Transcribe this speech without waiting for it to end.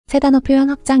세 단어 표현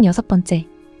확장 6번째.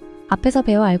 앞에서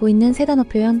배워 알고 있는 세 단어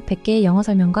표현 100개의 영어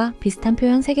설명과 비슷한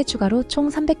표현 3개 추가로 총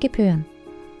 300개 표현.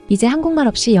 이제 한국말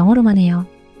없이 영어로만 해요.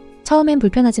 처음엔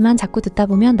불편하지만 자꾸 듣다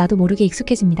보면 나도 모르게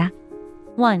익숙해집니다.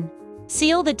 1.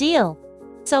 Seal the deal.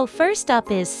 So first up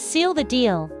is seal the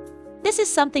deal. This is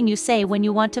something you say when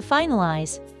you want to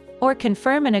finalize or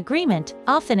confirm an agreement,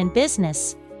 often in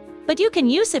business. But you can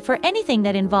use it for anything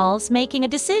that involves making a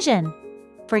decision.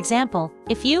 For example,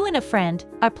 if you and a friend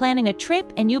are planning a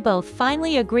trip and you both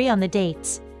finally agree on the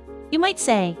dates, you might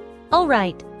say, "All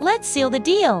right, let's seal the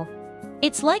deal."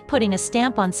 It's like putting a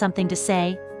stamp on something to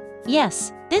say,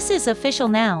 "Yes, this is official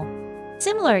now."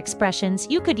 Similar expressions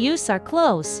you could use are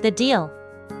close the deal,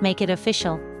 make it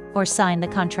official, or sign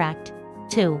the contract.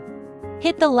 2.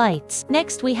 Hit the lights.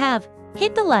 Next we have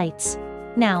hit the lights.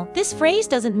 Now, this phrase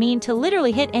doesn't mean to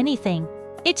literally hit anything.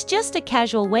 It's just a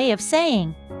casual way of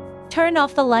saying turn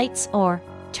off the lights or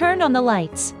turn on the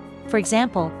lights. For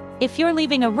example, if you're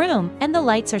leaving a room and the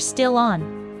lights are still on,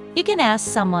 you can ask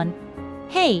someone,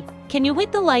 "Hey, can you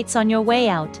hit the lights on your way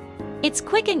out?" It's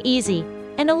quick and easy,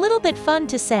 and a little bit fun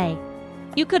to say.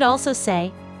 You could also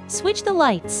say, switch the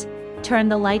lights, turn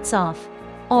the lights off,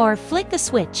 or flick the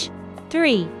switch.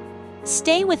 3.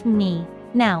 Stay with me.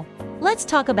 Now, let's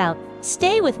talk about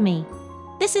stay with me.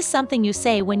 This is something you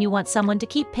say when you want someone to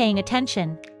keep paying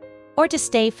attention, or to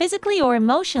stay physically or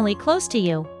emotionally close to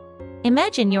you.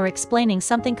 Imagine you're explaining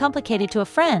something complicated to a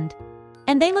friend,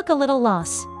 and they look a little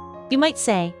lost. You might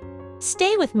say,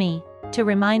 "Stay with me," to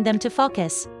remind them to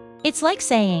focus. It's like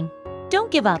saying, "Don't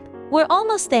give up, we're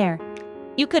almost there."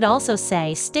 You could also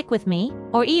say, "Stick with me,"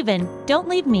 or even,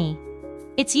 "Don't leave me."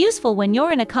 It's useful when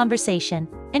you're in a conversation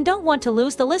and don't want to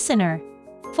lose the listener.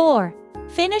 4.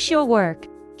 Finish your work.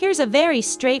 Here's a very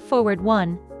straightforward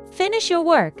one. Finish your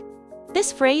work.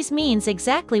 This phrase means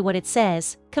exactly what it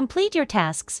says. Complete your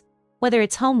tasks, whether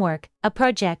it's homework, a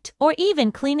project, or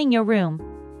even cleaning your room.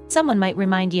 Someone might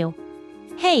remind you,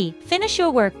 "Hey, finish your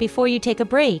work before you take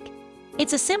a break."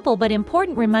 It's a simple but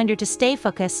important reminder to stay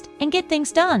focused and get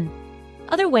things done.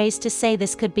 Other ways to say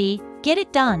this could be, get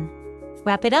it done,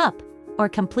 wrap it up, or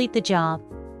complete the job.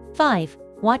 5.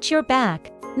 Watch your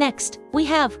back. Next, we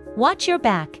have watch your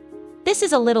back. This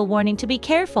is a little warning to be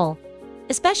careful,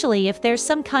 especially if there's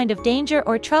some kind of danger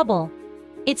or trouble.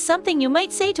 It's something you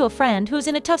might say to a friend who's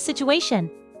in a tough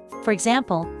situation. For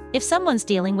example, if someone's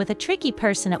dealing with a tricky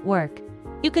person at work,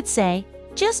 you could say,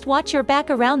 "Just watch your back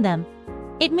around them."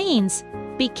 It means,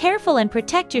 be careful and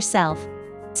protect yourself.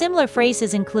 Similar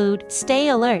phrases include, stay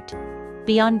alert,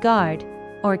 be on guard,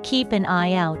 or keep an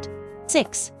eye out.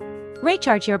 6.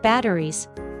 Recharge your batteries.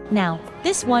 Now,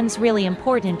 this one's really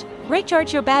important.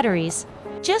 Recharge your batteries.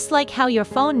 Just like how your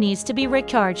phone needs to be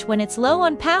recharged when it's low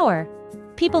on power,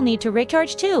 people need to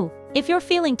recharge too. If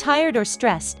you're feeling tired or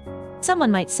stressed,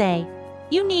 someone might say,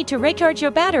 "You need to recharge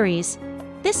your batteries."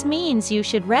 This means you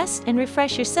should rest and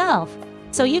refresh yourself,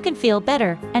 so you can feel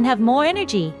better and have more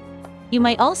energy. You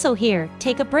might also hear,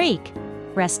 take a break,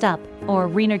 rest up, or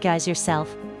re-energize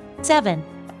yourself. 7.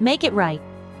 Make it right.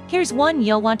 Here's one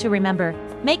you'll want to remember,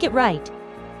 make it right.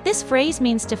 This phrase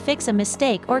means to fix a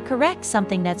mistake or correct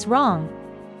something that's wrong.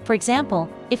 For example,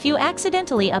 if you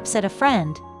accidentally upset a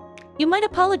friend, you might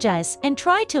apologize and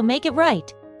try to make it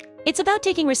right. It's about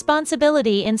taking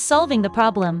responsibility in solving the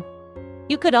problem.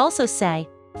 You could also say,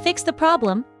 fix the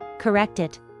problem, correct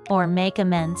it, or make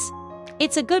amends.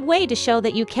 It's a good way to show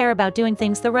that you care about doing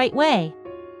things the right way.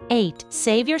 8.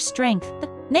 Save your strength.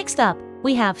 Next up,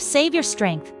 we have save your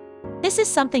strength. This is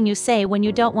something you say when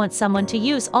you don't want someone to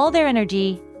use all their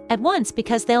energy at once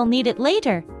because they'll need it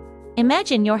later.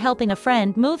 Imagine you're helping a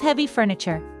friend move heavy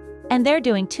furniture, and they're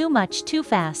doing too much too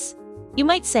fast. You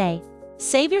might say,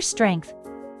 save your strength.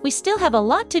 We still have a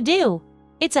lot to do.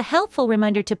 It's a helpful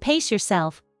reminder to pace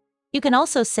yourself. You can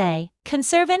also say,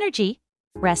 conserve energy,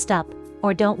 rest up,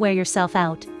 or don't wear yourself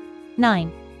out.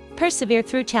 9. Persevere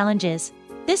through challenges.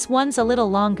 This one's a little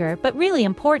longer but really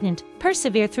important.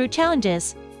 Persevere through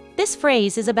challenges. This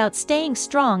phrase is about staying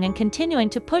strong and continuing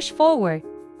to push forward,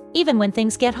 even when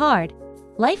things get hard.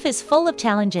 Life is full of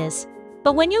challenges,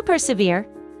 but when you persevere,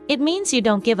 it means you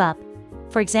don't give up.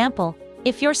 For example,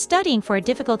 if you're studying for a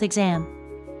difficult exam,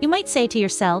 you might say to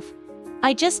yourself,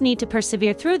 I just need to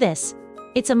persevere through this.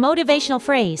 It's a motivational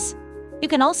phrase. You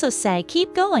can also say,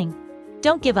 keep going,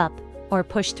 don't give up, or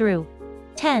push through.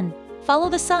 10. Follow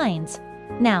the signs.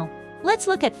 Now, let's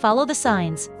look at follow the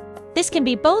signs. This can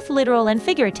be both literal and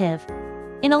figurative.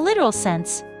 In a literal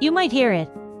sense, you might hear it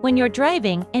when you're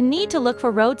driving and need to look for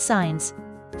road signs.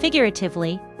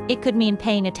 Figuratively, it could mean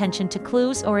paying attention to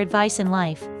clues or advice in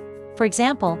life. For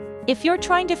example, if you're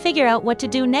trying to figure out what to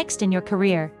do next in your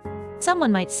career,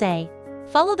 someone might say,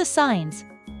 follow the signs,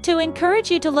 to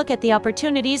encourage you to look at the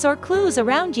opportunities or clues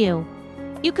around you.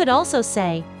 You could also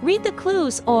say, read the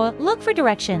clues or look for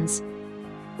directions,